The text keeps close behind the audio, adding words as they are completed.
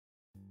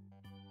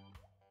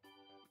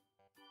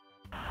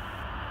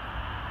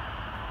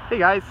Hey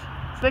guys,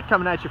 it's Nick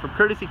coming at you from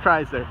Courtesy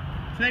Chrysler.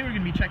 Today we're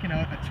going to be checking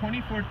out a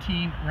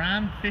 2014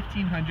 Ram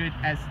 1500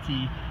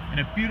 ST in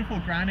a beautiful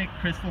granite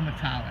crystal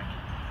metallic.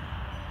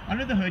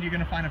 Under the hood you're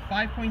going to find a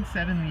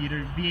 5.7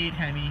 liter V8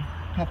 Hemi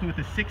coupled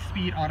with a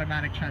 6-speed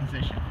automatic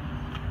transmission.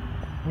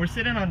 We're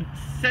sitting on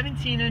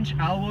 17-inch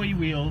alloy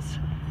wheels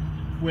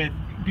with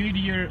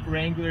Glendeer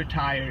Wrangler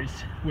tires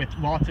with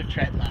lots of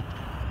tread left.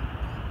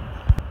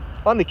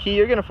 On the key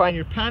you're going to find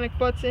your panic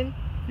button,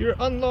 your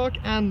unlock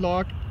and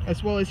lock,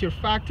 as well as your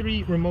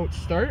factory remote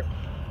start.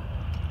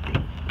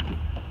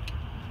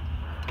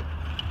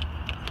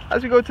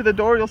 As we go to the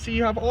door, you'll see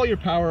you have all your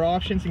power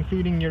options,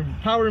 including your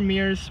power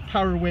mirrors,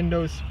 power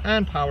windows,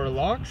 and power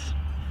locks.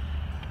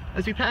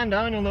 As we pan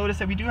down, you'll notice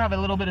that we do have a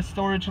little bit of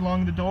storage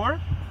along the door,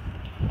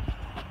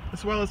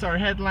 as well as our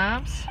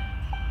headlamps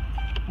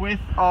with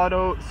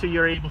auto, so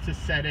you're able to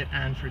set it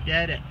and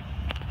forget it.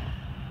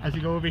 As we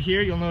go over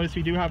here, you'll notice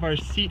we do have our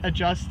seat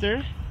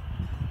adjuster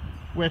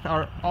with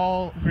our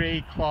all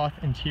gray cloth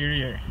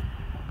interior.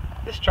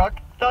 This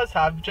truck does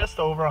have just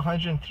over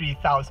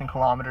 103,000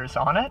 kilometers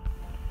on it.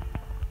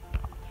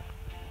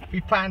 If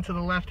you pan to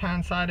the left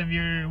hand side of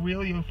your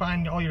wheel, you'll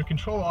find all your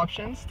control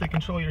options to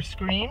control your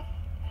screen.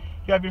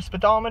 You have your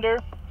speedometer,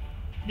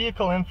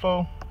 vehicle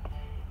info,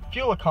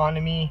 fuel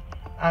economy,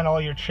 and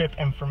all your trip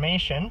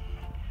information.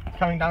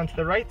 Coming down to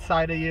the right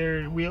side of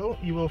your wheel,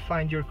 you will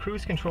find your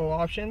cruise control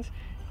options,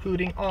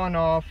 including on,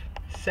 off,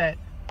 set,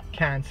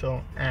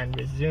 cancel, and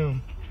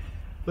resume.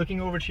 Looking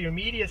over to your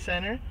media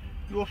center,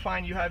 you will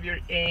find you have your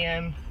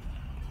AM,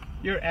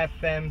 your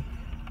FM,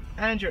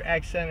 and your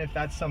XM if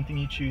that's something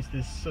you choose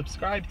to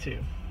subscribe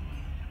to.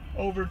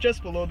 Over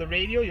just below the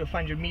radio, you'll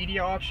find your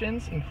media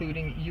options,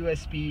 including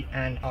USB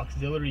and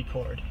auxiliary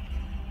cord.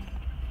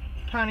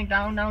 Panning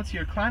down now to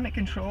your climate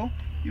control,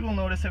 you will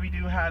notice that we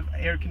do have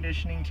air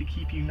conditioning to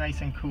keep you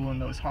nice and cool in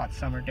those hot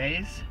summer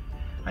days.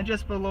 And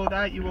just below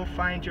that you will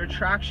find your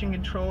traction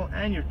control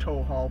and your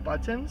tow haul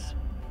buttons.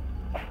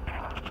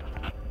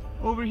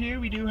 Over here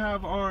we do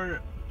have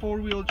our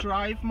 4-wheel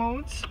drive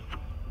modes.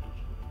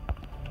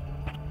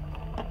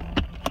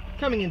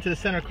 Coming into the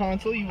center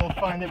console, you will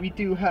find that we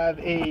do have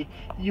a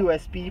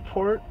USB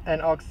port, an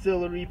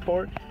auxiliary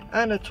port,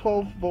 and a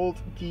 12-volt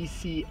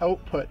DC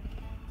output.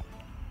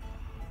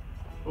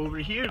 Over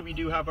here we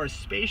do have our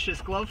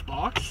spacious glove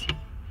box,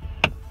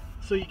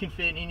 so you can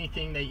fit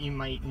anything that you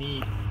might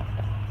need.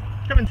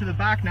 Coming to the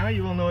back now,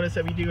 you will notice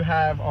that we do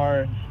have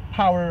our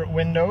power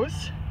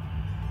windows,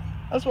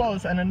 as well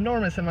as an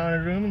enormous amount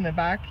of room in the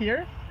back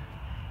here.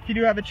 If you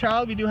do have a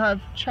child, we do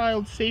have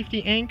child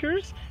safety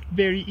anchors,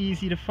 very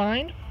easy to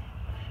find.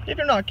 If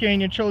you're not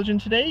carrying your children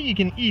today, you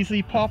can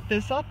easily pop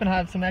this up and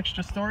have some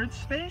extra storage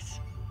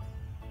space.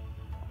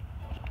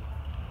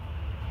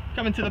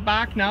 Coming to the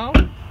back now,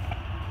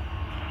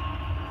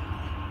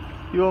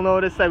 you will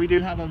notice that we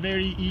do have a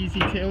very easy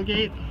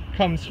tailgate.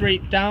 Comes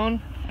straight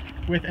down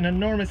with an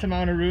enormous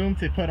amount of room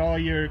to put all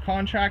your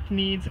contract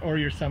needs or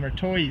your summer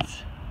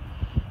toys.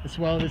 As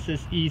well, this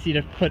is easy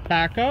to put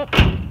back up.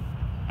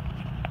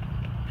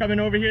 Coming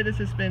over here, this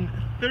has been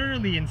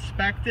thoroughly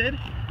inspected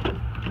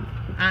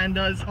and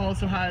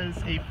also has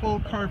a full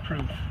car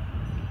proof.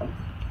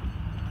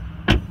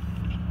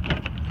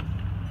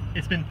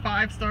 It's been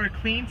 5-star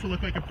clean to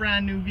look like a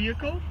brand new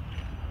vehicle.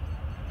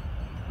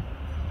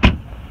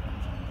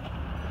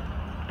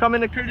 Come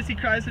into Courtesy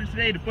Chrysler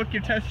today to book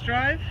your test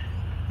drive.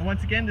 And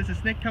once again, this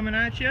is Nick coming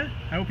at you.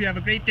 I hope you have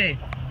a great day.